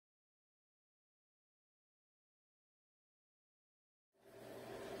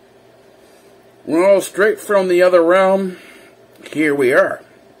Well, straight from the other realm, here we are.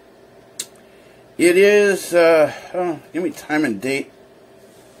 It is, give me time and date.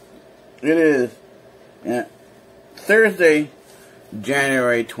 It is Thursday,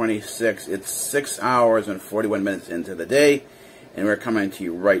 January 26th. It's 6 hours and 41 minutes into the day, and we're coming to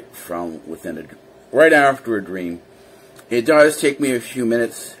you right from within right after a dream. It does take me a few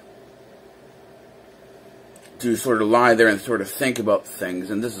minutes to sort of lie there and sort of think about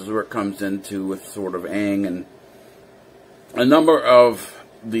things, and this is where it comes into with sort of Aang and a number of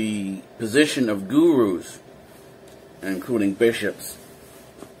the position of gurus, including bishops.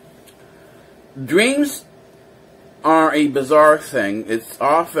 Dreams are a bizarre thing. It's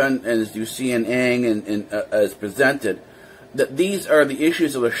often, as you see in Aang and as presented, that these are the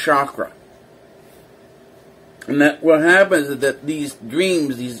issues of a chakra. And that what happens is that these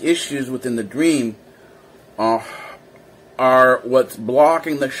dreams, these issues within the dream, are what's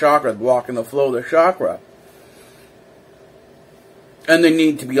blocking the chakra, blocking the flow of the chakra, and they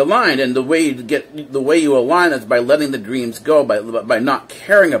need to be aligned. And the way you align is by letting the dreams go, by not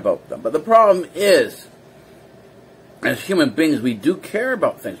caring about them. But the problem is, as human beings, we do care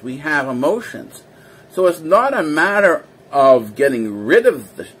about things. We have emotions, so it's not a matter of getting rid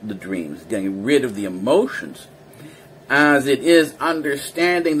of the dreams, getting rid of the emotions, as it is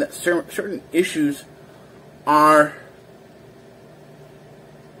understanding that certain issues are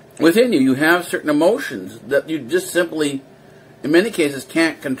within you. You have certain emotions that you just simply, in many cases,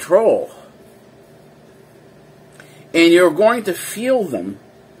 can't control. And you're going to feel them,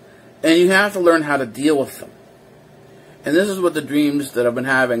 and you have to learn how to deal with them. And this is what the dreams that I've been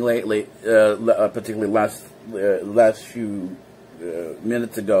having lately, particularly last few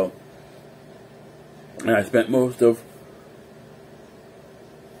minutes ago, and I spent most of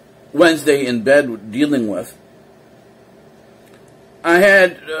Wednesday in bed dealing with. I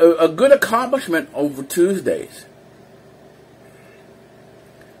had a good accomplishment over Tuesdays.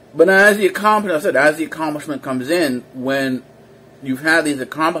 But as the accomplishment comes in, when you've had these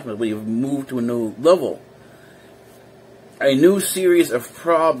accomplishments, when you've moved to a new level, a new series of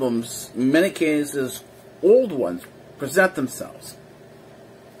problems, in many cases old ones, present themselves.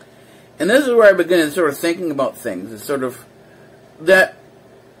 And this is where I begin sort of thinking about things. It's sort of that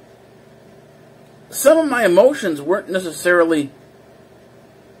some of my emotions weren't necessarily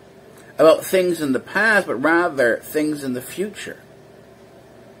about things in the past, but rather things in the future.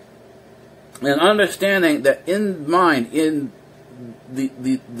 And understanding that in mind, in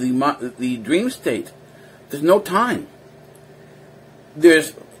the dream state, there's no time.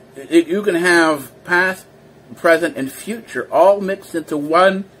 You can have past, present, and future all mixed into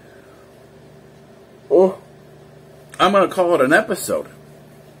one. Oh, I'm going to call it an episode.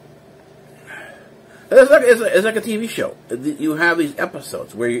 It's like a TV show. You have these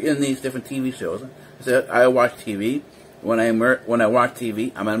episodes where you're in these different TV shows. I watch TV. When I watch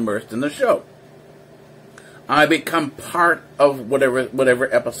TV, I'm immersed in the show. I become part of whatever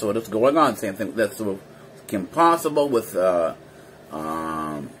episode is going on. Same thing. That's sort of Kim Possible with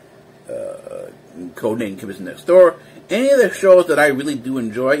Codename Kim is Next Door. Any of the shows that I really do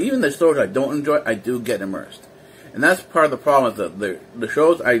enjoy, even the shows I don't enjoy, I do get immersed. And that's part of the problem. Is that the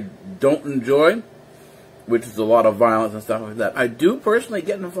shows I don't enjoy, which is a lot of violence and stuff like that, I do personally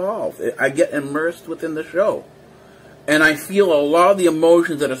get involved. I get immersed within the show. And I feel a lot of the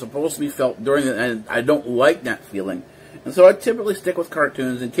emotions that are supposed to be felt during it, and I don't like that feeling. And so I typically stick with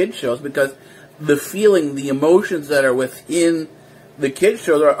cartoons and kids shows, because the feeling, the emotions that are within the kids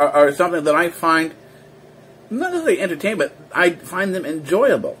shows are something that I find not necessarily entertaining, but I find them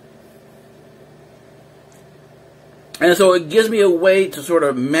enjoyable. And so it gives me a way to sort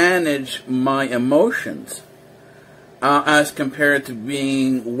of manage my emotions, as compared to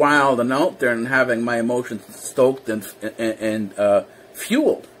being wild and out there and having my emotions stoked and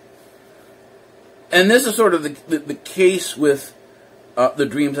fueled. And this is sort of the case with the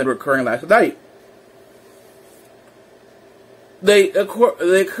dreams that were occurring last night. They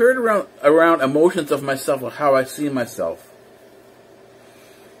occurred around emotions of myself, or how I see myself,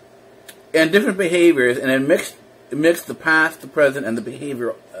 and different behaviors, and it mixed the past, the present, and the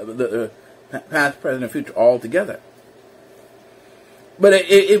behavior, the past, present, and future all together. But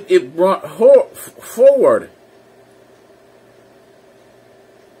it brought forward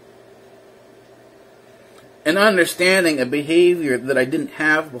an understanding, a behavior that I didn't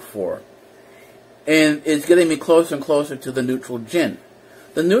have before. And it's getting me closer and closer to the neutral jinn.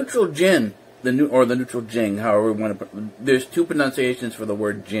 The neutral jinn, the neutral jing, however we want to put, there's two pronunciations for the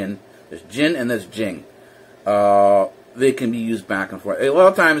word jinn. There's jinn and there's jing. They can be used back and forth. A lot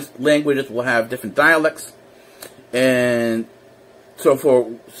of times languages will have different dialects, and So for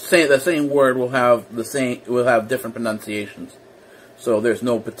the same word will have different pronunciations. So there's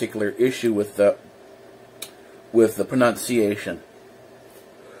no particular issue with the pronunciation.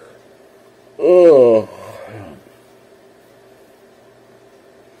 Oh.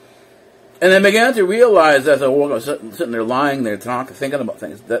 And I began to realize as I was sitting there lying there thinking about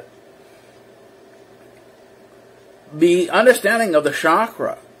things, that the understanding of the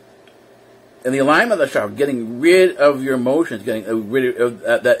chakra and the alignment of the chakra, getting rid of your emotions, getting rid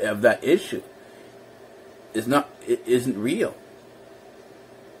of that issue, isn't real.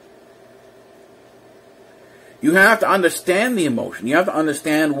 You have to understand the emotion. You have to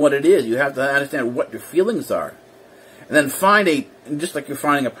understand what it is. You have to understand what your feelings are, and then just like you're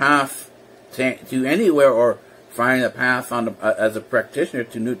finding a path to anywhere, or finding a path as a practitioner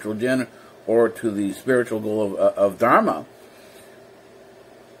to neutral gender or to the spiritual goal of Dharma,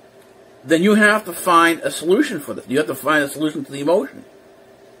 then you have to find a solution for this. You have to find a solution to the emotion.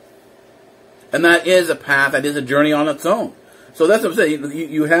 And that is a path, that is a journey on its own. So that's what I'm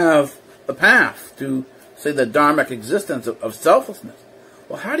saying. You have a path to, say, the dharmic existence of selflessness.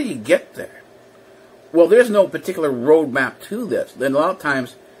 Well, how do you get there? Well, there's no particular roadmap to this. Then a lot of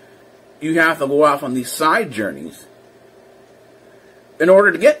times you have to go off on these side journeys in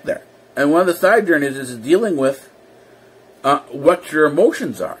order to get there. And one of the side journeys is dealing with what your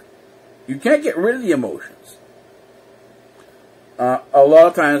emotions are. You can't get rid of the emotions. A lot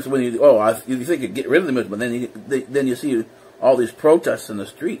of times when you think you get rid of the emotions, but then you see all these protests in the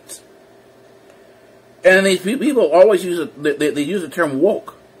streets. And these people always use they use the term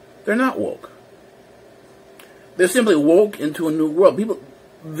woke. They're not woke. They're simply woke into a new world.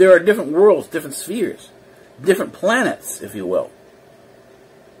 There are different worlds, different spheres, different planets, if you will.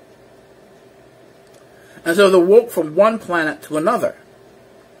 And so they're woke from one planet to another.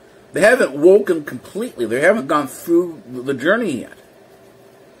 They haven't woken completely. They haven't gone through the journey yet.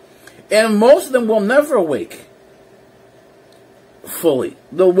 And most of them will never awake fully.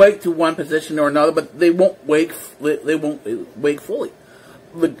 They'll wake to one position or another, but they won't wake. They won't wake fully.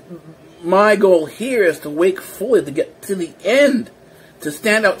 My goal here is to wake fully, to get to the end, to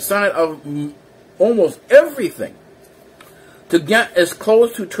stand outside of almost everything, to get as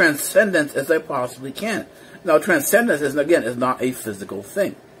close to transcendence as I possibly can. Now, transcendence is not a physical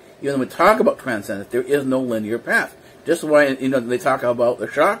thing. Even when we talk about transcendence, there is no linear path. Just why they talk about the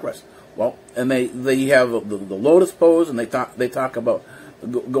chakras. Well, and they have the lotus pose, and they talk about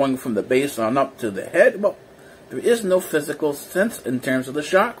going from the base on up to the head. Well, there is no physical sense in terms of the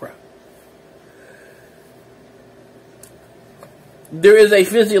chakra. There is a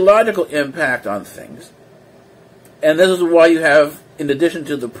physiological impact on things, and this is why you have, in addition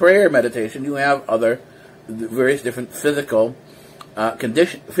to the prayer meditation, you have other various different physical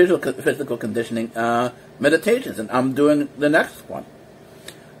conditioning meditations, and I'm doing the next one.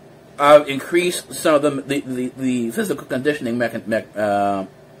 I've increased some of the physical conditioning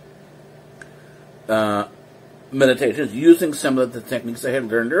meditations using some of the techniques I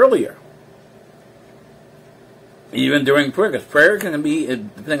had learned earlier. Even during prayer, because prayer can be,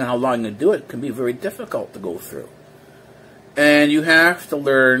 depending on how long you do it, can be very difficult to go through. And you have to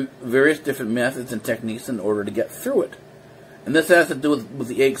learn various different methods and techniques in order to get through it. And this has to do with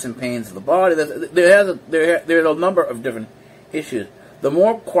the aches and pains of the body. There's a number of different issues. The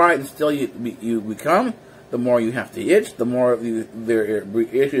more quiet and still you become, the more you have to itch, the more there are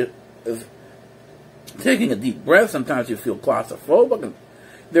issues of taking a deep breath. Sometimes you feel claustrophobic.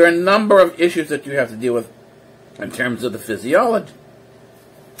 There are a number of issues that you have to deal with in terms of the physiology.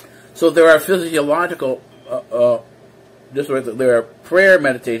 So there are physiological, there are prayer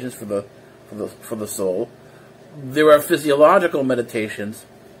meditations for the soul. There are physiological meditations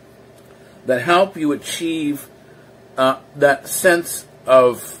that help you achieve that sense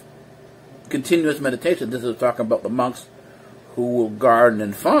of continuous meditation. This is talking about the monks who will garden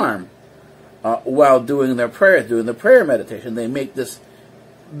and farm while doing their prayers, doing the prayer meditation. They make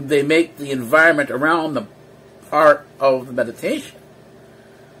the environment around them part of the meditation.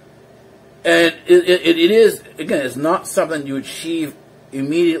 And it is, again, it's not something you achieve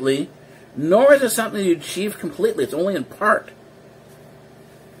immediately, nor is it something you achieve completely. It's only in part.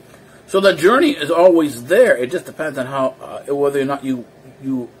 So the journey is always there. It just depends on how, whether or not if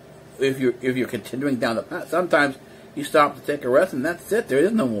you're continuing down the path. Sometimes you stop to take a rest, and that's it. There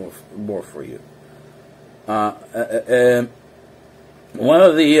is no more for you. One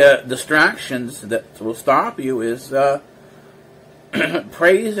of the distractions that will stop you is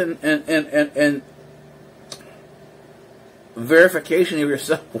praise and verification of your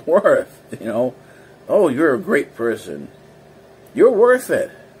self-worth. Oh, you're a great person. You're worth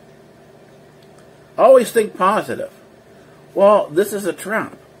it. Always think positive. Well, this is a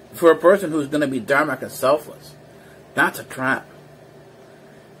trap. For a person who's going to be dharmic and selfless, that's a trap.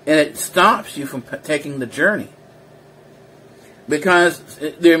 And it stops you from taking the journey. Because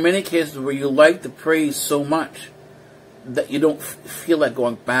there are many cases where you like the praise so much that you don't feel like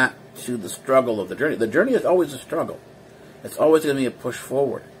going back to the struggle of the journey. The journey is always a struggle. It's always going to be a push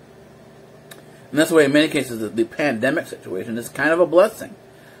forward. And that's why in many cases the pandemic situation is kind of a blessing.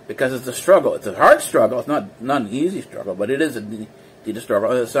 Because it's a struggle. It's a hard struggle. It's not an easy struggle, but it is a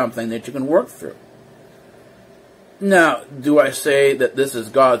struggle. It's something that you can work through. Now, do I say that this is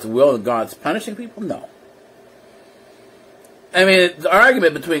God's will and God's punishing people? No. I mean, the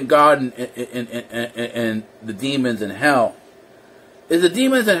argument between God and the demons in hell is the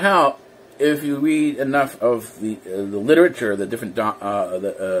demons in hell. If you read enough of the literature, the different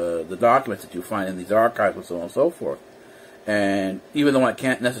the documents that you find in these archives and so on and so forth, and even though I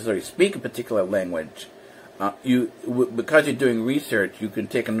can't necessarily speak a particular language, because you're doing research, you can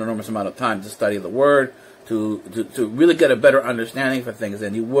take an enormous amount of time to study the Word, to really get a better understanding for things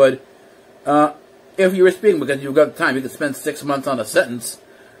than you would if you were speaking, because you've got time. You could spend 6 months on a sentence,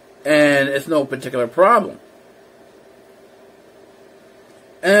 and it's no particular problem.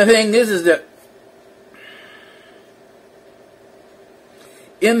 And the thing is that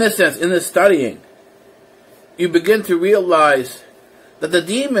in this sense, in this studying, you begin to realize that the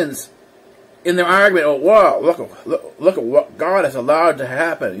demons, in their argument, oh wow, look at what God has allowed to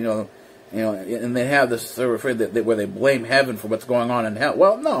happen, you know, and they have this sort of that where they blame heaven for what's going on in hell.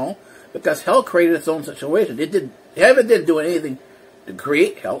 Well, no, because hell created its own situation. Heaven didn't do anything to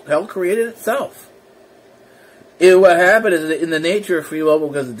create hell. Hell created itself. What happened is that in the nature of free will,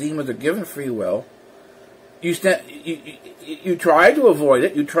 because the demons are given free will, you try to avoid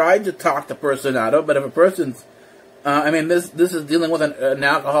it. You try to talk the person out of it. But if a person's, this is dealing with an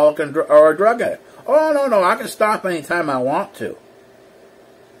alcoholic or a drug addict. Oh no, I can stop anytime I want to.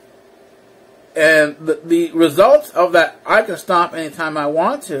 And the results of that I can stop anytime I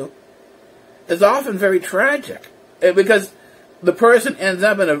want to is often very tragic, because the person ends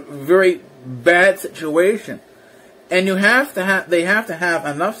up in a very bad situation. And they have to have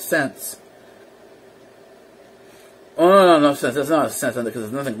enough sense. Oh, no, enough sense. That's not a sense, because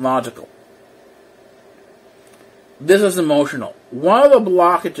there's nothing logical. This is emotional. One of the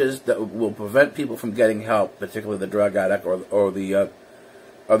blockages that will prevent people from getting help, particularly the drug addict or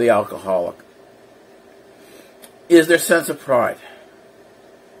the alcoholic, is their sense of pride.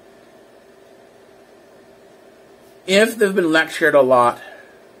 If they've been lectured a lot,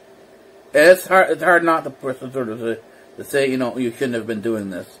 it's hard not to say, you shouldn't have been doing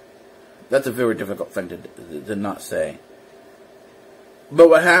this. That's a very difficult thing to not say. But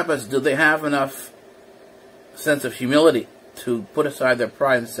what happens, do they have enough sense of humility to put aside their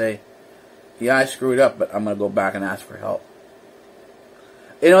pride and say, yeah, I screwed up, but I'm going to go back and ask for help?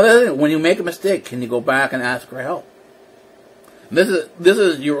 When you make a mistake, can you go back and ask for help? This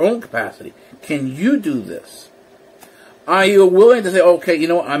is your own capacity. Can you do this? Are you willing to say, okay,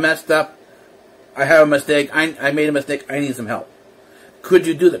 I messed up. I have a mistake. I made a mistake. I need some help. Could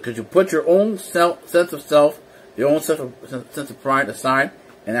you do that? Could you put your own sense of self, your own sense of pride aside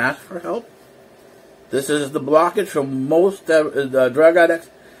and ask for help? This is the blockage for most drug addicts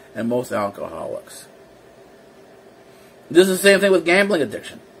and most alcoholics. This is the same thing with gambling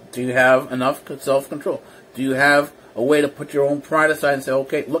addiction. Do you have enough self-control? Do you have a way to put your own pride aside and say,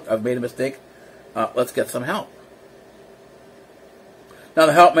 okay, look, I've made a mistake. Let's get some help. Now,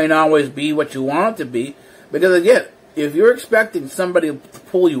 the help may not always be what you want it to be, because again, if you're expecting somebody to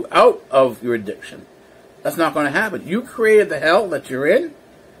pull you out of your addiction, that's not going to happen. You created the hell that you're in,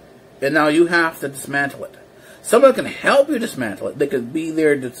 and now you have to dismantle it. Someone can help you dismantle it. They can be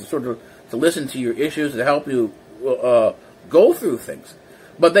there to listen to your issues, to help you go through things,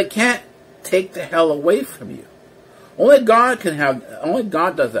 but they can't take the hell away from you. Only God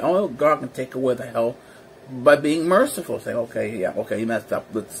does that. Only God can take away the hell by being merciful, saying, okay, you messed up.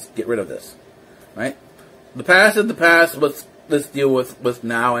 Let's get rid of this, right? The past is the past. Let's deal with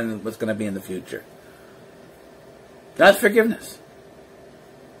now and what's going to be in the future. That's forgiveness.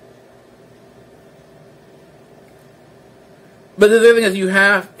 But the other thing is, you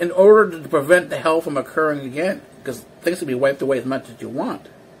have, in order to prevent the hell from occurring again, because things can be wiped away as much as you want.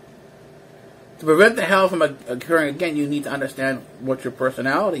 To prevent the hell from occurring again, you need to understand what your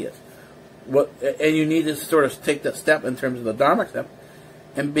personality is. And you need to sort of take that step in terms of the Dharmic step,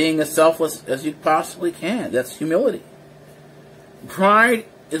 and being as selfless as you possibly can. That's humility. Pride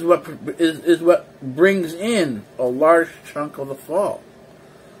is what brings in a large chunk of the fall.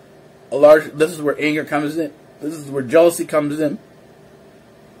 This is where anger comes in. This is where jealousy comes in.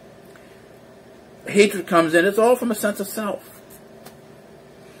 hatred comes in, it's all from a sense of self.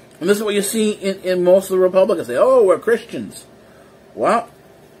 And this is what you see in most of the Republicans. Say, oh, we're Christians. Well,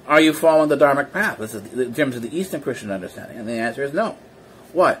 are you following the Dharmic path? This is in terms of the Eastern Christian understanding. And the answer is no.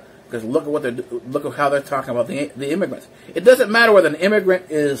 Why? Because look at how they're talking about the immigrants. It doesn't matter whether an immigrant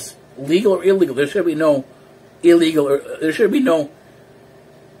is legal or illegal. There should be no illegal, or there should be no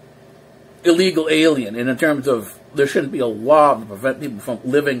illegal alien. And in terms of, there shouldn't be a law to prevent people from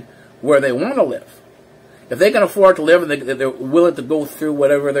living where they want to live. If they can afford to live and they're willing to go through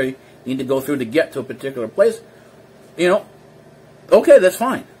whatever they need to go through to get to a particular place, you know, okay, that's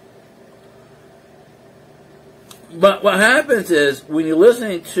fine. But what happens is, when you're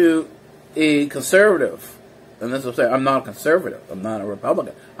listening to a conservative, and this will say, I'm not a conservative, I'm not a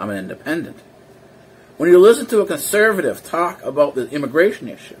Republican, I'm an independent. When you listen to a conservative talk about the immigration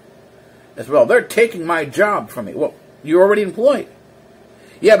issue, as well, they're taking my job from me. Well, you're already employed.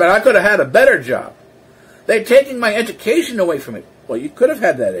 Yeah, but I could have had a better job. They're taking my education away from me. Well, you could have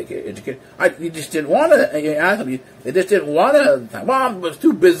had that education. You just didn't want to. They just didn't want to. Well, I was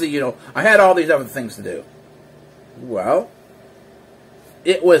too busy, you know. I had all these other things to do. Well,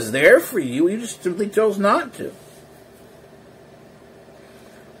 it was there for you. You just simply chose not to.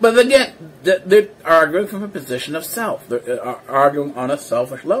 But again, they're arguing from a position of self. They're arguing on a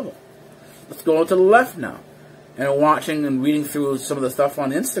selfish level. Let's go to the left now. And watching and reading through some of the stuff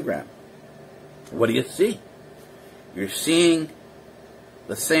on Instagram. What do you see? You're seeing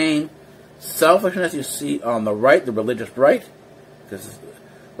the same selfishness you see on the right, the religious right.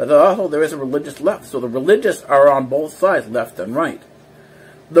 But also there is a religious left. So the religious are on both sides, left and right.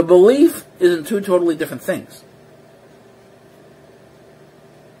 The belief is in two totally different things.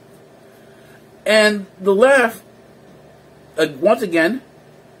 And the left, once again,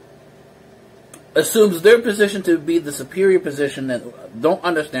 assumes their position to be the superior position, that don't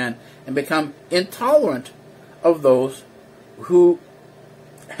understand and become intolerant of those who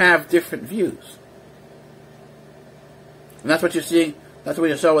have different views. And that's what you're seeing, that's what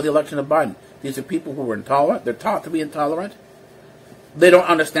you saw with the election of Biden. These are people who were intolerant, they're taught to be intolerant. They don't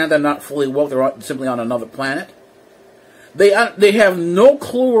understand, they're not fully woke, they're simply on another planet. They have no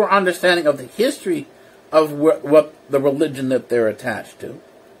clue or understanding of the history of what the religion that they're attached to.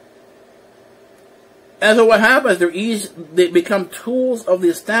 And so what happens, they become tools of the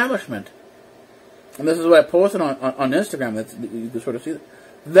establishment. And this is what I posted on Instagram, you can sort of see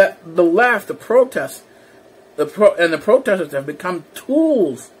that the left, the protests, and the protesters have become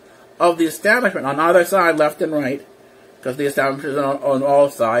tools of the establishment on either side, left and right, because the establishment is on all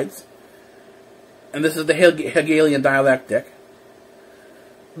sides. And this is the Hegelian dialectic.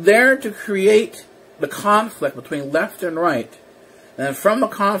 There to create the conflict between left and right. And from the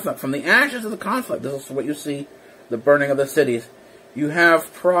conflict, from the ashes of the conflict, this is what you see, the burning of the cities, you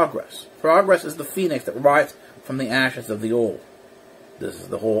have progress. Progress is the phoenix that rises from the ashes of the old. This is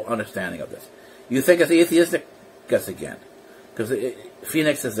the whole understanding of this. You think it's atheistic? Guess again. Because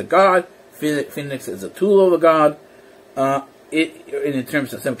phoenix is a god, phoenix is a tool of a god, in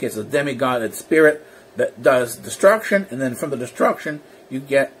terms of some cases, a demigod, it's spirit that does destruction, and then from the destruction, you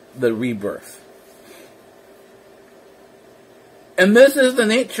get the rebirth. And this is the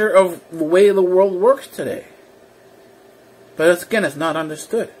nature of the way the world works today. But again, it's not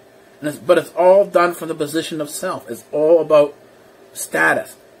understood. But it's all done from the position of self. It's all about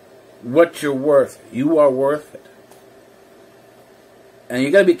status. What you're worth. You are worth it. And you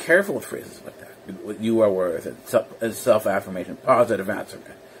got to be careful with phrases like that. You are worth it. It's self-affirmation. Positive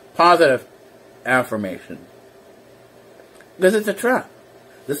affirmation. Positive affirmation. Because it's a trap.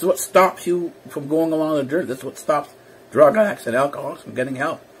 This is what stops you from going along the journey. This is what stops drug addicts and alcoholics from getting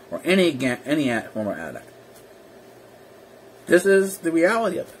help, or any former addict. This is the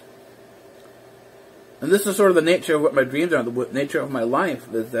reality of it. And this is sort of the nature of what my dreams are, the nature of my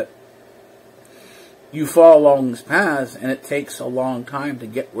life, is that you fall along these paths, and it takes a long time to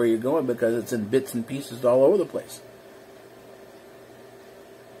get where you're going because it's in bits and pieces all over the place.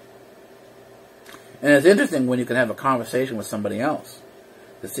 And it's interesting when you can have a conversation with somebody else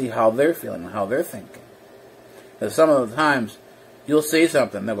to see how they're feeling and how they're thinking. Because some of the times, you'll say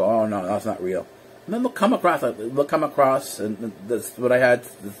something, they'll go, oh no, that's not real. And then they'll come across, and that's what I had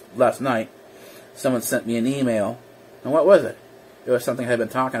last night. Someone sent me an email, and what was it? It was something I had been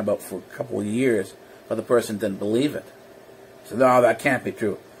talking about for a couple of years, but the person didn't believe it. So no, that can't be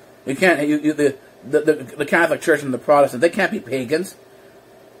true. You can't. The Catholic Church and the Protestant, they can't be pagans.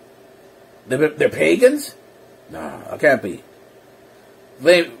 They're pagans? No, that can't be.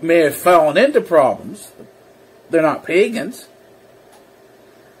 They may have fallen into problems. They're not pagans.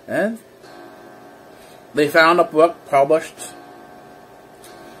 And they found a book published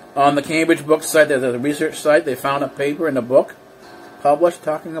On the Cambridge book site, there's a research site, they found a paper in a book published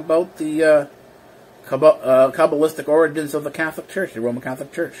talking about the Kabbalistic origins of the Catholic Church, the Roman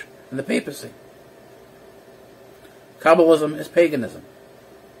Catholic Church, and the papacy. Kabbalism is paganism.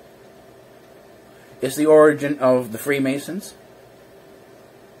 It's the origin of the Freemasons.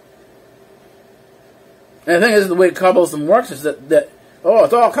 And the thing is, the way Kabbalism works is that oh,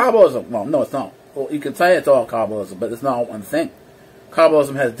 it's all Kabbalism. Well, no, it's not. Well, you can say it's all Kabbalism, but it's not one thing.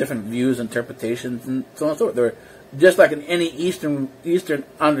 Kabbalism has different views, interpretations, and so on and so forth. They're just like in any Eastern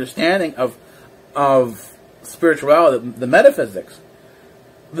understanding of spirituality, the metaphysics.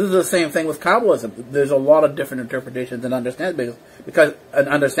 This is the same thing with Kabbalism. There's a lot of different interpretations and understanding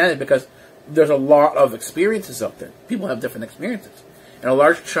because there's a lot of experiences out there. People have different experiences, and a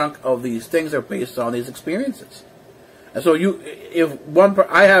large chunk of these things are based on these experiences. And so,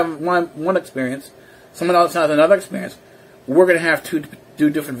 I have one experience, someone else has another experience, we're going to have two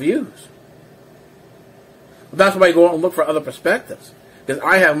different views. That's why you go out and look for other perspectives. Because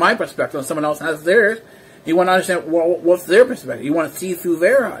I have my perspective and someone else has theirs. You want to understand, well, what's their perspective. You want to see through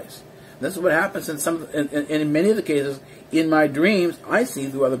their eyes. This is what happens in many of the cases. In my dreams, I see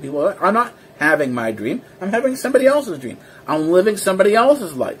through other people. I'm not having my dream. I'm having somebody else's dream. I'm living somebody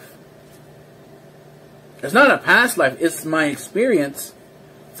else's life. It's not a past life. It's my experience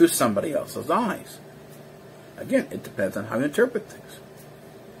through somebody else's eyes. Again, it depends on how you interpret things.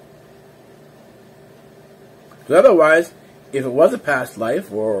 Because otherwise, if it was a past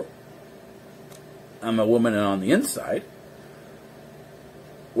life, or I'm a woman and on the inside,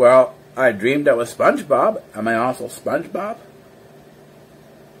 well, I dreamed I was SpongeBob. Am I also SpongeBob?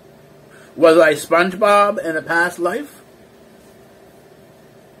 Was I SpongeBob in a past life?